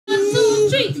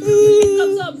street. Pick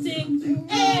up something,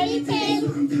 anything.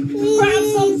 Grab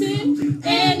something,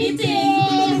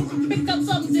 anything. Pick up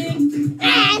something,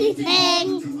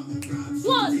 anything.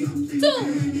 1,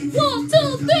 2, 1,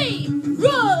 2, 3,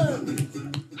 run!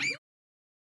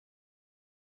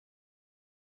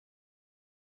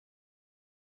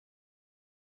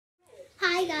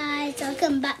 Hi guys,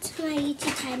 welcome back to my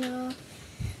YouTube channel.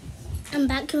 I'm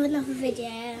back with another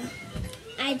video.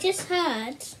 I just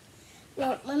heard,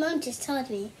 well, my mum just told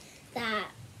me that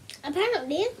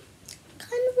apparently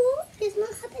carnival is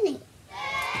not happening.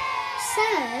 So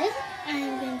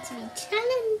I'm going to be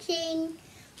challenging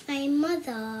my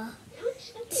mother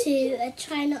to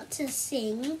try not to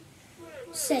sing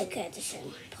SOCA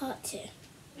Edition Part 2.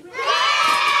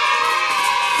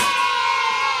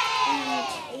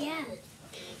 Yeah.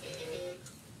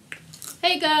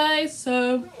 Hey guys,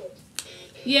 so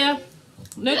yeah,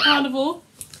 no carnival.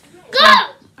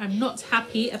 I'm not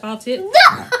happy about it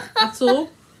at all.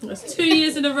 That's 2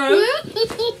 years in a row.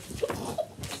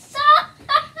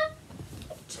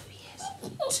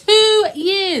 2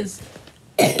 years.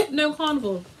 No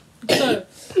carnival. So,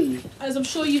 as I'm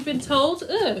sure you've been told,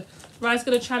 Rai's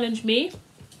gonna challenge me.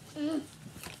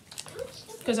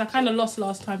 Because I kind of lost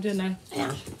last time, didn't I?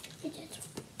 Yeah, you did.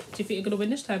 Do you think you're gonna win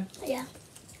this time? Yeah.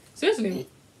 Seriously?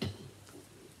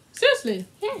 Seriously?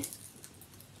 Yeah.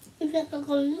 You think I'm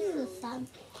gonna lose this time?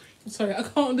 Sorry, I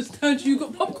can't understand you. You've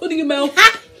got popcorn in your mouth.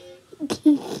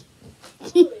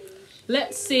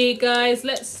 Let's see, guys.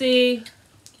 Let's see.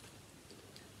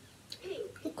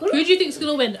 Who do you think's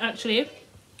gonna win? Actually,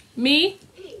 me,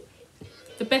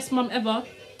 the best mum ever,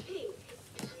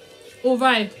 or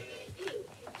Rai?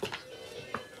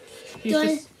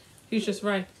 Who's just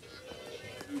Rai?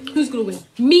 Who's gonna win?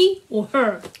 Me or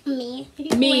her? Me.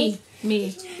 Me. Me.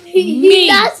 He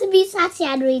loves to be sassy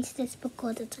and reads this book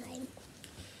all the time.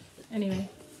 Anyway,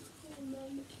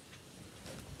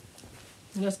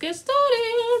 let's get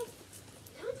started.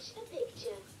 Touch a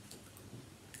picture.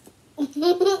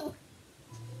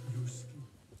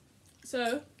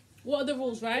 So, what are the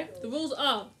rules, right? The rules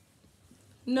are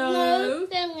no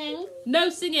singing. no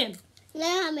singing, No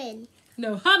humming.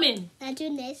 no humming. Not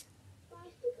doing this.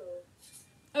 Bicycle.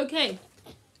 Okay,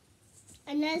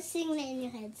 And no singing it in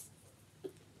your heads.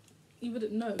 you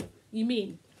wouldn't know. You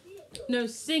mean no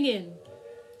singing,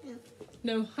 Yeah.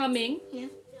 no humming, Yeah.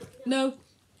 no,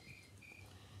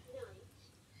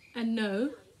 and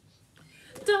no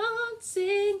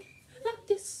dancing like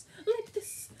this, like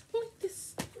this, like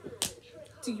this.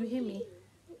 Do you hear me?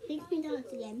 Make me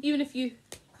dance again. Even if you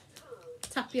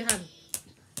tap your hand.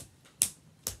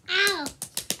 Ow!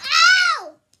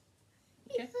 Ow!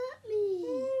 You Okay. hurt me.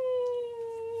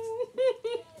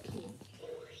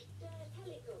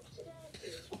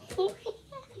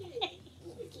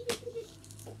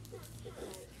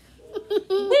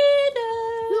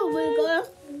 No, we're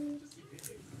going.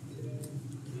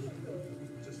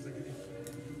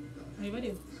 Are you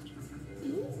ready?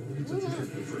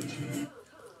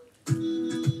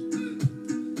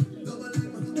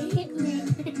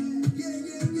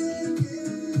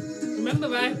 Remember,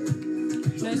 right?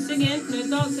 No singing,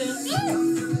 no dancing.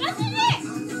 That's it!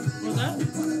 What's that?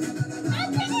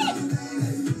 That's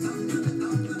it!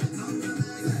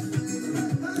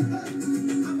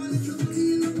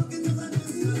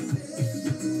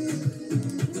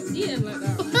 Stop eating like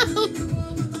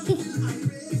that.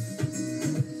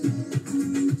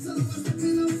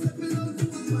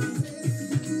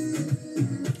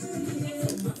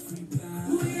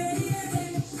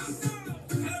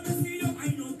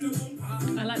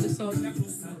 I like this song.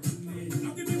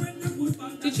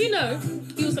 Did you know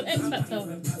he was an X Factor?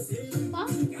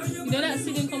 What? You know that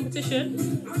singing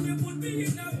competition?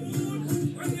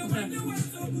 Okay.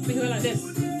 We go like this.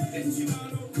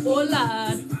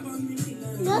 Hola,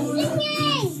 No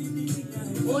singing!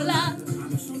 hola.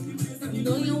 You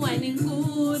know you're whining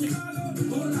good.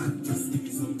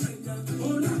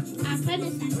 I've heard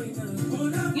it sing.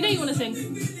 You know you want to sing.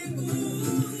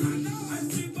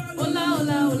 Hola,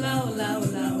 hola, hola, hola,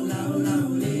 hola, hola, hola,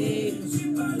 hola.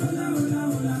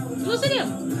 You want to sing it?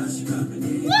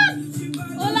 What?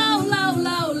 Hola, hola,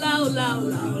 hola, hola, hola,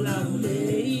 hola, hola,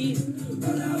 hola.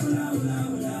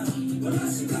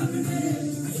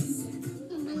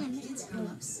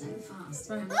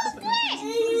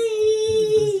 Right.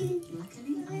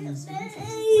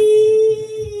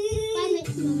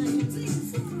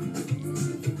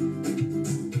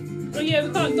 Oh yeah,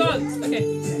 we can't dance. Okay.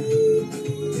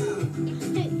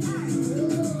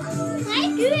 Why are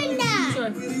you doing that?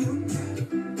 Sorry.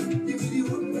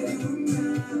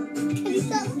 Can you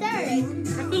stop staring? I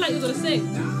feel like you're gonna sing.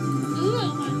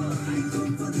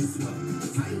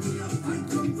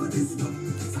 Mm.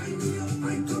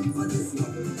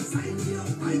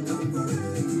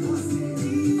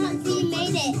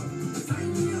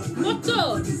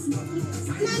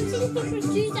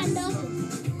 Shoes and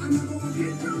dolphins.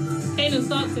 Kanan's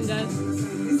dancing, guys.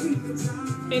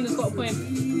 Kanan's got a point.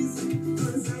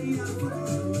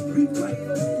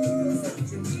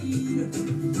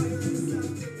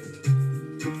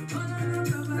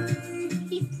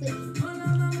 He's pretty.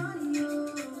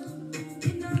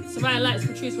 Soraya likes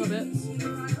Patrice Roberts.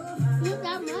 Not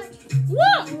that much.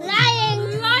 What? Lying.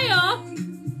 Liar!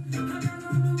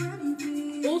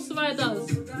 All Soraya does.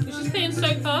 If she's playing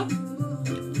SOCA,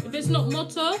 if it's not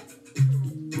Motto,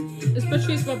 it's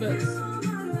Patrice Roberts.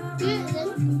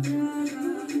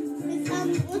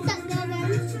 What's that girl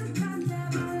name?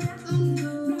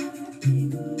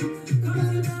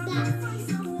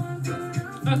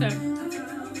 Okay.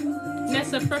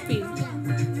 Nessa Preppy.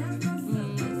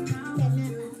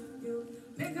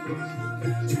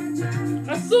 I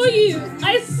saw you!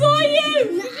 I saw you!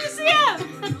 Did you see it?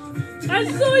 I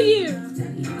saw you!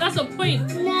 That's a point.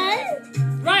 No.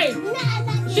 Right. No,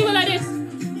 She went like this.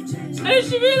 And then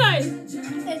she realised.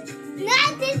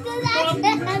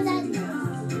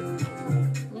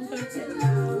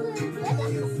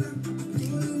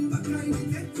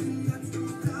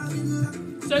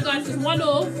 So guys, it's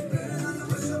 1-all.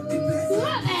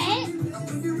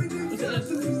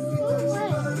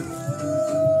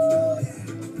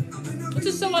 This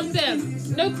is so unfair.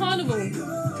 No carnival.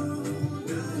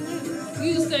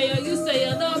 You say I'm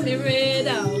married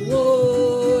out,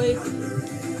 boy.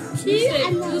 You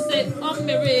say I'm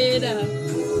married out.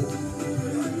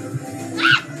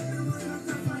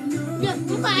 Look,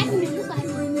 look at me, look at me.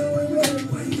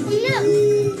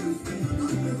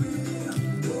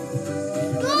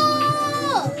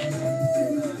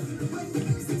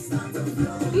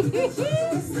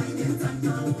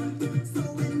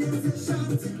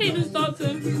 Kanan's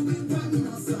dancing.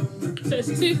 So it's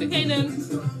 2 for Kanan,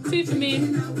 2 for me,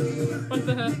 1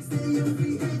 for her.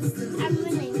 I'm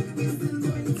winning.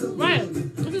 Right,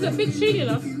 this is a big tune, you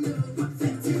know.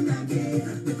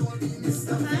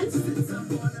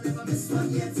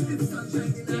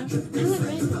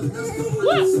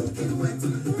 What?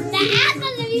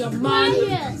 You're mad.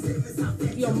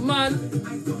 You're mad.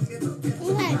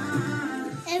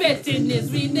 Betting is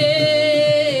we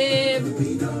name.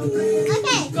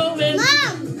 Okay. Go in.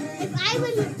 Mom, if I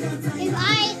win,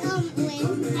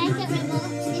 I get my box.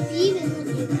 If you win,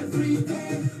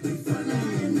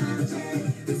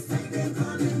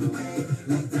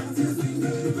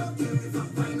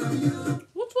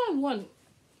 What do I want?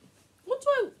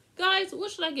 Guys, what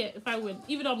should I get if I win?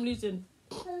 Even though I'm losing.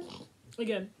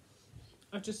 Again.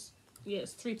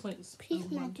 It's 3 points. please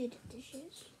not do the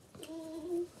dishes.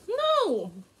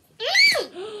 No!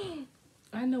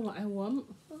 I know what I want.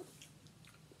 Are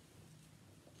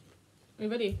you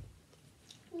ready?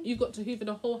 You've got to hoover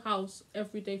the whole house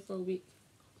every day for a week.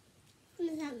 What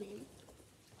does that mean?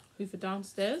 Hoover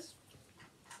downstairs.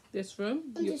 This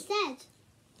room. On the stairs.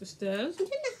 The stairs. I don't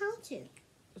know how to.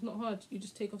 It's not hard. You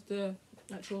just take off the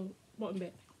actual bottom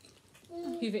bit.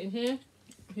 Hoover in here.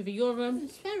 Hoover your room.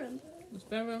 The spare room. The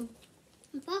spare room.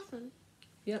 The bathroom.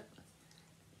 Yep.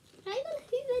 How are you going to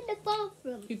hoover in the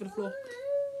bathroom? Hoover the floor.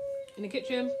 In the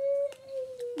kitchen.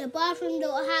 The bathroom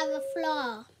don't have a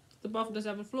floor. The bathroom doesn't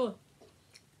have a floor.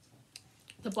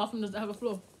 The bathroom doesn't have a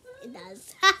floor. It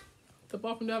does. The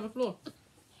bathroom doesn't have a floor.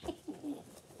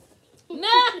 No!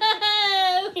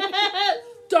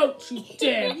 Don't you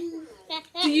dare!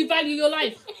 Do you value your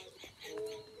life?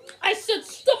 I said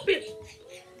stop it!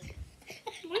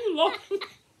 Why are you laughing?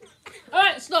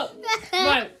 Alright, stop.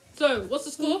 Right, so what's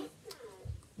the score?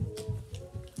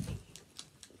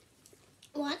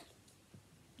 What?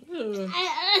 Ugh.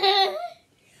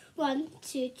 1,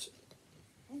 2,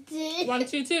 2. 1,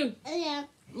 2, 2. Yeah.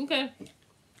 Okay.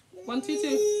 1, 2, 2.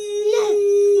 No.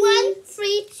 1,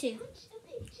 3, 2.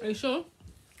 Are you sure?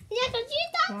 Yeah, because you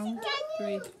don't 1,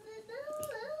 3.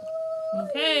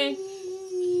 Okay.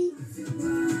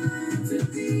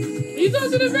 Are you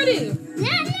dancing already?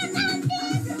 Yeah, I'm not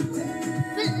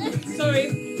dancing. Sorry.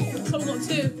 Someone got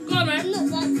 2. Go on, man. I'm not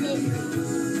dancing.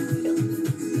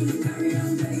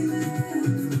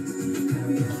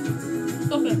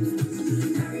 Stop it.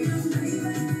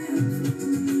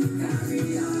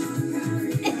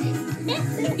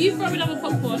 You throw another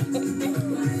popcorn.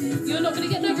 You're not going to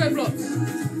get no Roblox.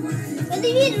 What do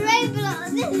you mean Roblox?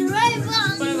 This is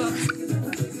Roblox. Whatever.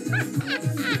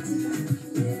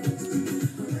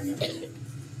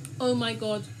 Oh my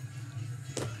god.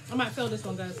 I might fail this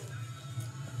one, guys.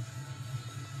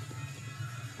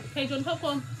 Okay, John,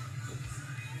 popcorn.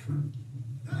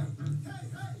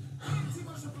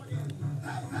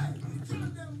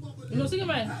 You're not singing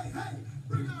right?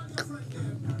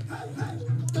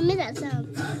 Give me that sound.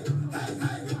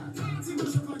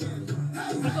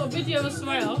 I've got a video of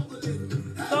Soraya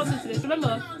dancing to this.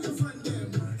 Remember?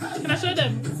 Can I show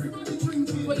them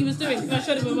what he was doing? Can I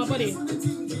show them with my body?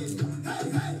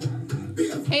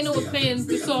 Hannah was playing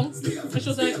the song and she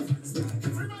was like, do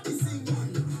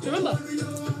you remember?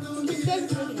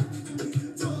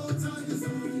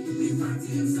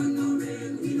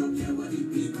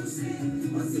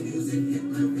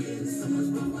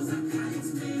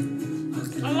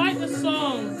 I like the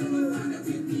song.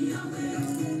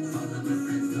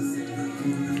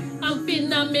 I'm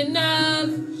phenomenal.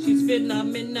 She's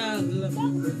phenomenal.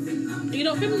 You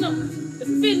know,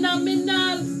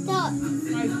 phenomenal. What?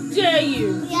 I dare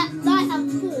you. Yeah, I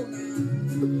have four.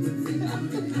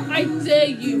 I dare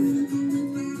you.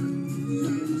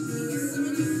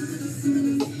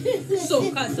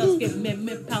 SOCA does give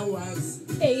me powers.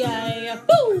 Hey, yeah,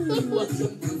 boom.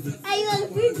 Are you on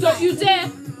food? Don't you dare.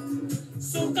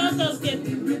 SOCA does give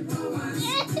me.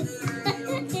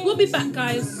 We'll be back,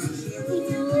 guys.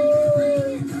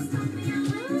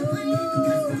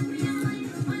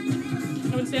 I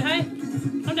want to say hi.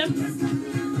 I'm done.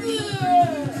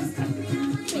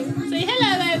 Say hello,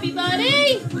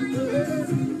 everybody.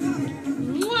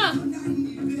 Mwah.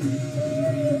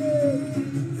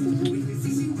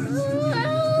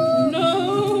 No.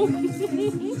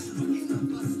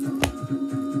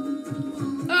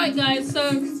 Alright, guys, so I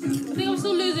think I'm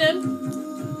still losing.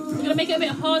 I'm going to make it a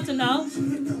bit harder now.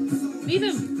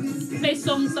 Even play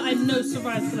songs that I know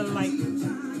Soraya's going to like.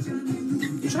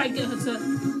 Try and get her to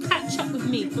catch up with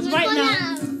me. Because right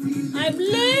now, I'm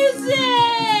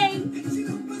losing!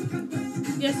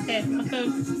 Yes, okay, my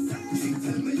phone.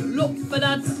 Look for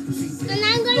that. And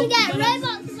I'm going to get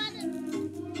Roblox.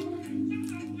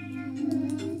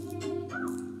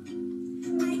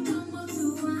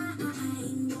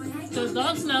 So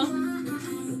dance now.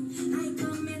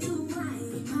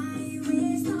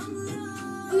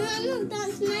 No, I'm not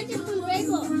dancing. I just want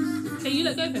Roblox. Okay, you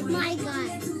let go of him. My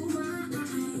guy.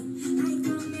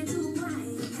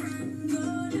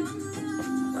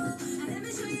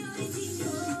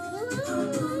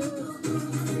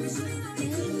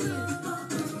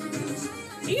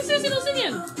 Are you seriously not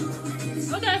singing?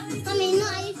 Okay. I mean,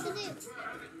 not I used to do.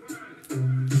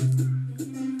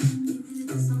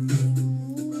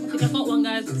 I think I got one,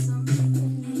 guys.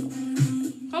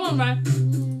 Come on, Ryan.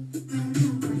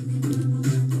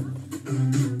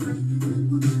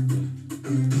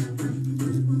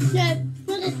 No,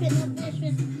 not this one, not this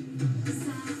one.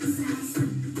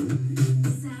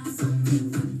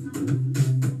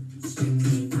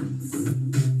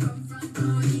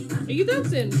 Are you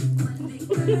dancing?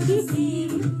 I put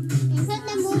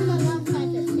them all on my one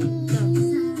side of thing.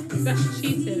 No. That's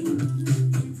cheating.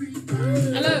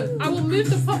 Hello, I will move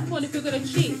the popcorn if you're going to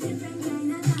cheat.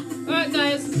 Alright,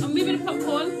 guys, I'm moving the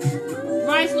popcorn.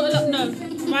 Rye's not allowed. No,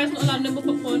 Rye's not allowed no more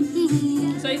popcorn.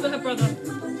 So you got her brother.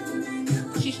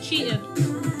 She's cheating.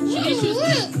 She knew she was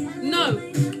gonna... No,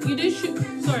 you do shoot.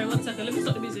 Sorry, one second. Let me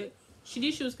stop the music. She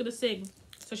knew she was going to sing.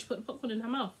 So she put the popcorn in her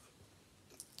mouth.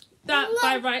 That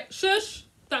by right. Shush.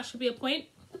 That should be a point.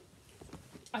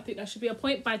 I think that should be a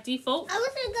point by default. I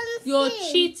wasn't gonna You're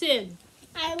sing. cheating.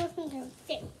 I wasn't gonna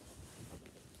sing.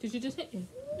 Did you just hit me?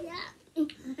 Yeah.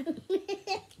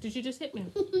 Did you just hit me?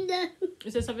 No.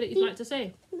 Is there something that you'd like to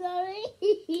say? Sorry.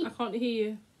 I can't hear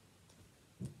you.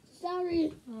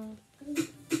 Sorry. Oh.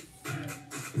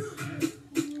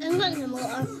 I'm going to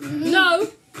water. No,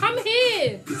 come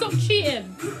here. Stop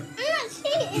cheating. I'm not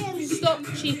cheating. Stop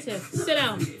cheating. Sit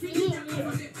down.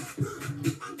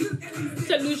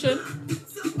 St. Lucian.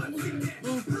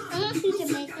 I'm not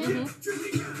cheating, Maker.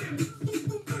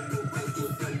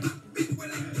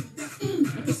 I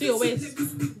can see your waist.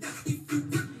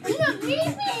 I'm not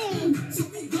moving.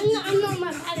 I'm not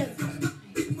my balance.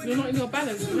 You're not in your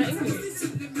balance. You're not English.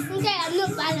 Okay, I'm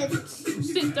not balanced.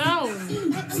 Sit down.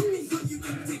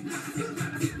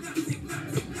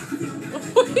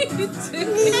 What are you doing?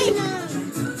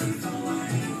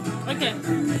 Okay.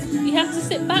 You have to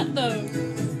sit back though.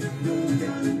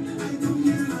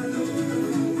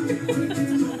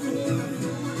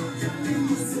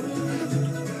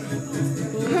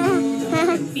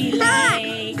 Be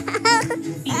like.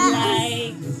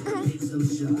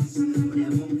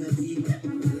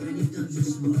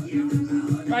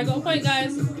 Right, got a point,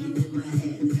 guys.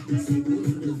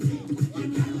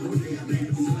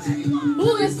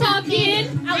 Who is talking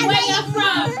and where you're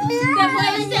from? The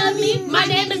boys tell me my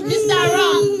name is Mr.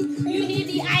 Wrong. You hear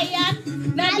the iron?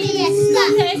 Now the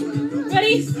okay.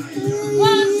 Ready?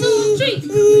 1, 2, 3.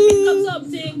 Pick up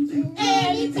something.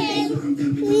 Anything.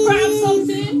 Grab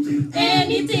something.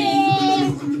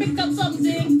 Anything. Pick up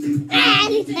something.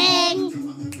 Anything.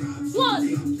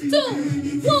 1,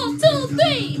 2, 1, 2,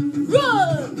 3.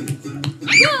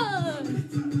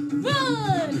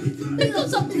 Pick up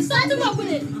something, start to run with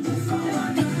it.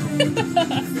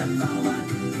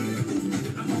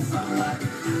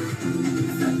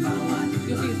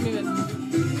 Your feet is moving.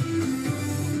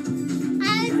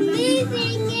 I'm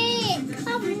moving it.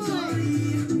 Come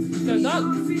on. No,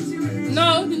 don't.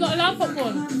 No, you're not allowed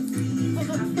popcorn.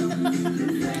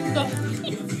 Stop.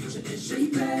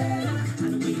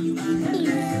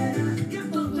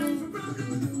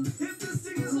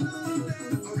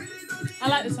 I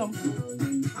like this song.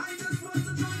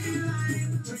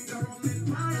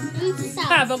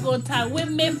 Have a good time with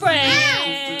me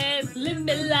friends. Live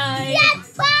me life.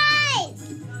 Yes,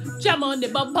 5. Jam on the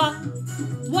bumper.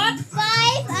 What?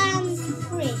 5 and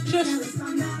 3. Shush.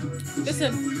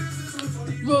 Listen.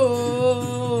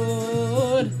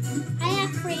 Road. I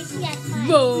have 3. Yes, 5.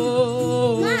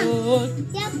 Road. Mom.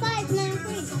 Yeah, 5 now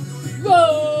 3.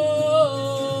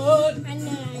 Road. I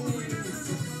know.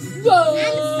 Road.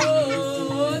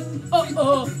 Oh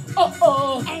oh. Oh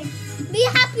oh. Be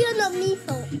happy or not me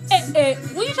fault. What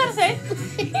are you trying to say?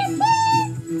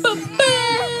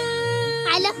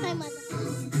 I love my mother.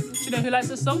 Do you know who likes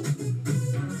this song?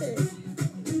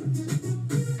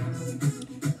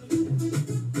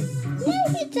 No,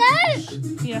 you don't.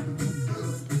 Yeah.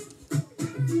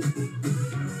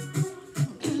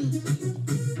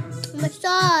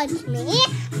 Massage me.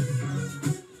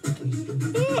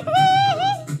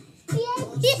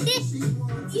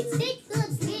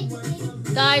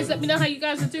 Guys, let me know how you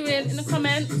guys are doing in the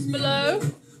comments below.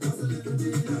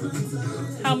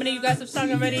 How many of you guys have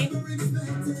sung already?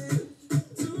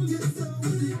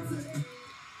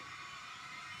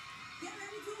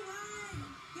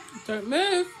 Don't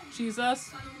move,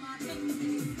 Jesus.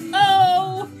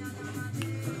 Oh!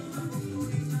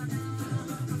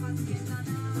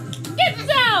 Get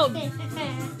down!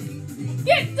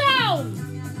 Get down!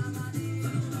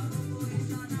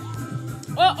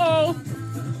 Uh-oh.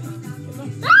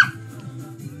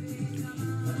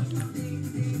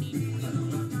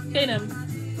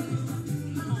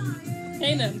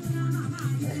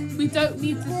 Kanan, we don't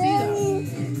need to see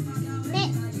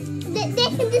that. They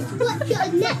can just watch it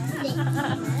on Netflix.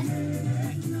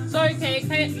 Sorry, Kate.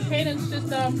 Kanan's just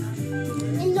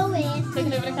In the way.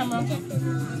 taking over the camera.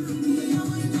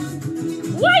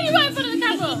 Why are you right in front of the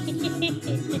camera?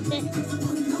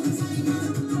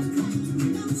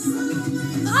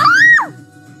 Oh!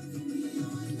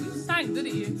 You sang,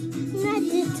 didn't you? No, I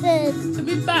didn't. To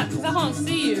move back, because I can't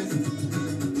see you.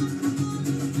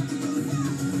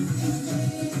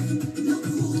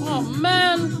 Oh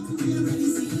man,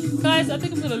 guys, I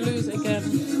think I'm gonna lose again.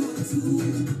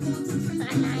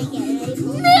 And I get it.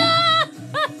 No!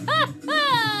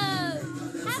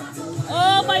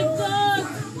 Oh my God!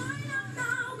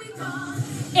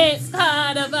 It's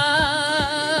Carnival.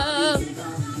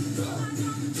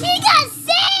 She got 6.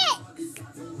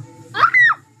 Ah!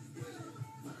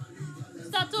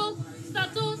 Statu,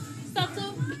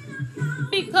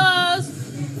 because.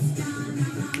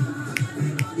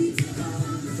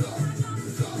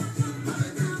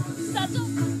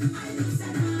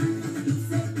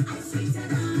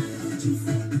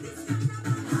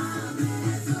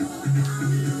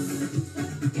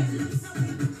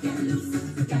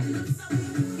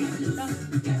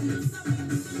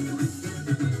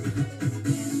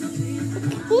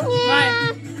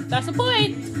 Right, that's the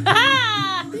point. No!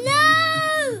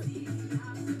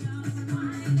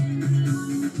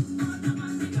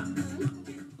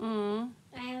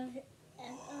 I have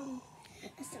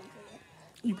a song for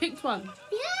You picked one. you.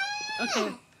 Yeah!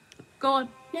 Okay, go on.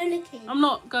 No looking. I'm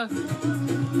not. Go.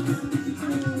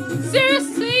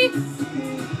 Seriously?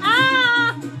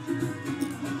 Ah!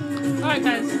 Alright,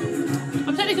 guys.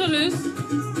 I'm technically gonna lose.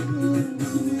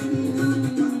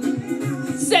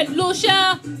 St.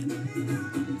 Lucia.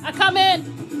 I come in.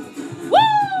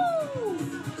 Woo!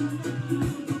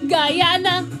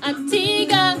 Guyana,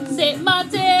 Antigua, St.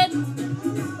 Martin.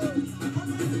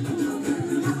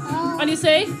 And you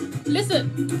say, listen,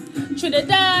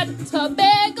 Trinidad,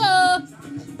 Tobago,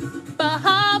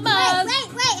 Bahamas. Wait.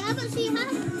 How much do you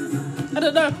have? I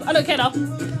don't know. I don't care now.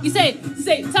 You say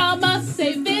St. Thomas,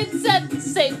 St. Vincent,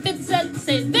 St. Vincent,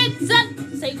 St.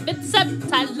 Vincent, St.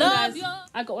 Vincent. I love you.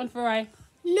 I got one for Rai.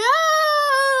 No!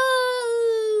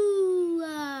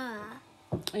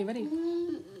 Are you ready?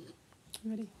 You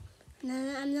ready?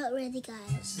 No, I'm not ready,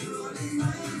 guys.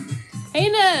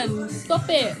 Hayden, stop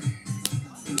it.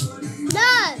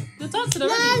 No! You're dancing No!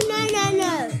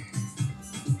 already.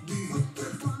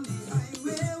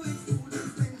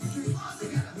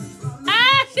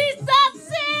 Ah, she's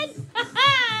dancing!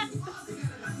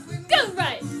 Go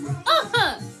right.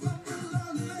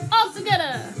 All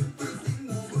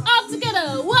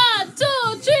together. 1,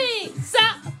 2, 3.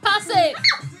 Sa, pa,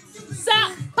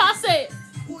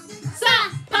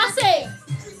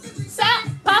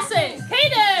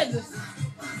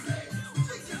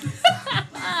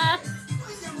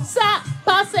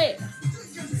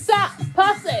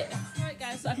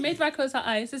 close our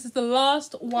eyes. This is the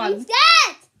last one. I'm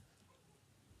scared.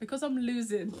 Because I'm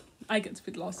losing, I get to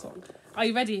pick the last song. Are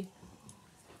you ready?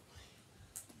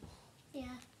 Yeah.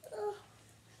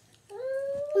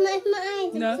 My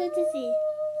eyes, No. I'm so dizzy.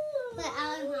 Wait,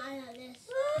 I'll have my eye like this.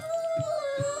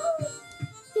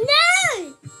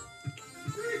 No!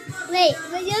 Wait,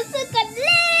 but you're so good.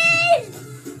 Please!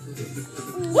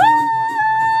 Woo!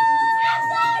 I'm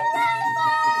getting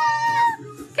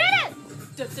rainbow! Get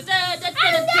it!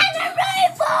 I'm getting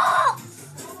rainbow!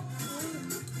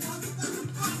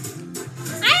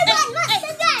 I got nuts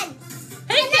again!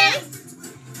 Hey, Kate!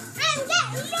 I'm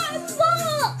getting rainbow!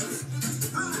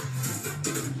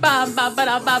 Bam, bam, ba,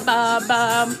 bam, bam,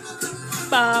 bam.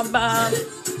 Bam, bam.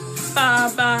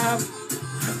 Bam, bam.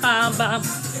 Bam, bam.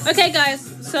 Okay, guys,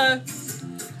 so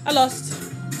I lost.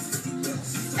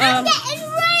 I'm getting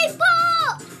rainbow!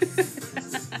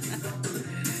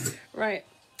 Right,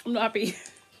 I'm not happy.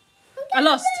 I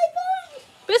lost.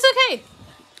 But it's okay.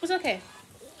 It's okay.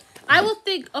 I will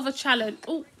think of a challenge.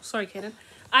 Oh, sorry, Kaden.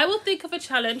 I will think of a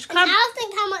challenge. And I'll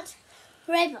think how much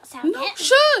Roblox I'll No, get.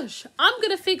 shush! I'm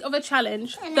going to think of a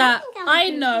challenge And that I think I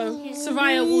I'll know do-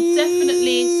 Soraya will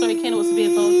definitely... Sorry, Kaden wants to be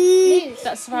involved. Lose.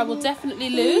 That Soraya will definitely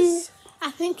lose.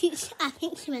 I think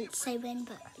she meant to say win,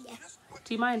 but yeah.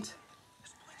 Do you mind?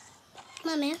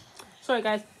 Come on, man. Sorry,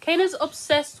 guys. Kanan's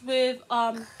obsessed with,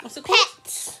 what's it called?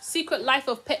 Pets. Secret Life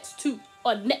of Pets 2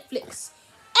 on Netflix.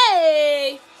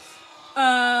 Hey!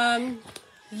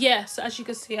 Yeah, so as you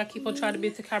can see, I keep on trying to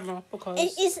move the camera because...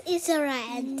 It's alright,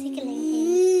 I'm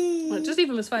tickling him. Well, just leave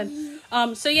him, it's fine.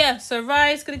 So yeah, so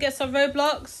Rye's gonna get some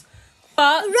Roblox,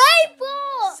 but...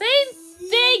 Roblox! Same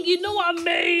thing, you know what I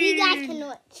mean? You guys can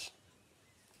watch.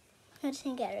 I just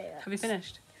can get Roblox. Have you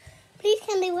finished? Please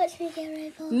can they watch me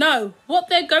get Roblox? No, what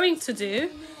they're going to do,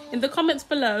 in the comments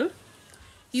below,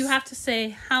 you have to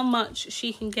say how much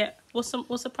she can get. What's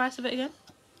the price of it again?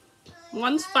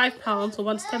 One's £5 or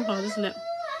one's £10, isn't it?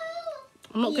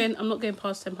 I'm not getting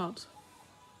past £10. No,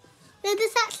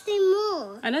 there's actually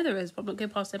more. I know there is, but I'm not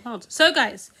getting past £10. So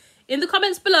guys, in the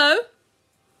comments below,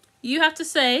 you have to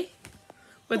say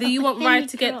whether you want Rye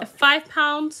to get the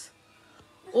 £5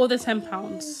 or the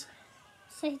 £10.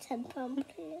 Say £10,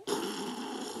 please.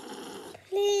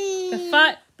 Please.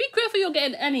 Be grateful you're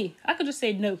getting any. I could just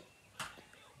say no.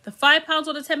 The £5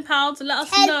 or the £10. Let us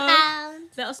 £10. know.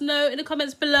 Let us know in the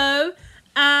comments below.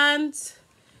 And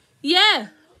yeah,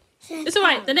 it's all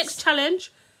right. The next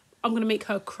challenge, I'm gonna make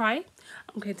her cry.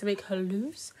 I'm going to make her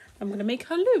lose. I'm gonna make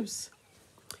her lose.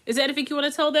 Is there anything you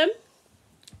want to tell them?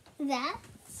 That.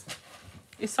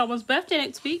 It's someone's birthday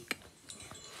next week.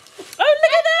 Oh,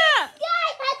 look at that!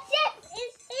 Guys,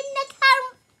 it's in the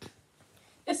camera.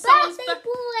 It's someone's birthday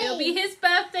boy. It'll be his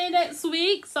birthday next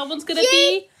week. Someone's gonna June-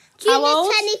 be June how old?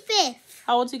 the 25th.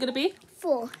 How old are you gonna be?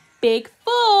 4. Big 4.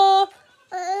 Oh.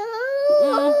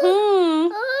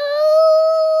 Mhm. Oh.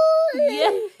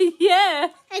 Yeah, yeah.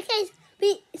 Okay,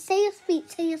 say your speech.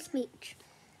 Say your speech.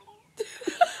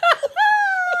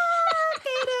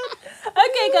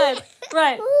 Okay, guys.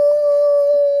 Right.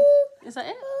 Ooh. Is that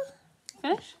it?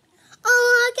 Finish?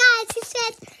 Oh, guys, he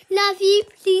said, love you.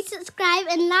 Please subscribe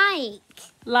and like.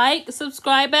 Like,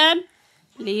 subscribe, and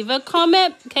leave a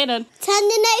comment. Kanan. Turn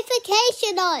the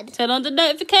notification on. Turn on the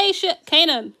notification.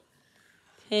 Kanan.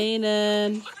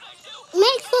 Kanan.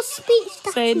 Make your speech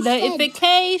that Say you said.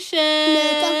 notification.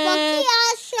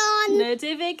 Notification.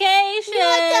 Notification.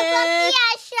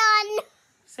 Notification.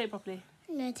 Say it properly.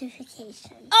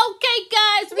 Notification. Okay,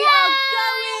 guys, we are Yay!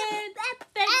 going.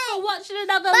 Thanks for watching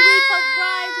another Bye. week of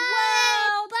Rye's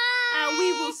World. Bye. And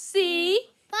we will see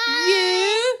Bye.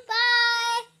 you.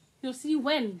 Bye. We'll see you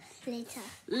when? Later.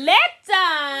 Later.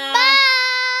 Bye.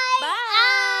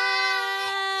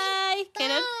 Bye.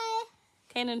 Kanan. Bye.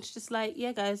 Kanan's just like,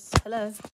 yeah, guys, hello.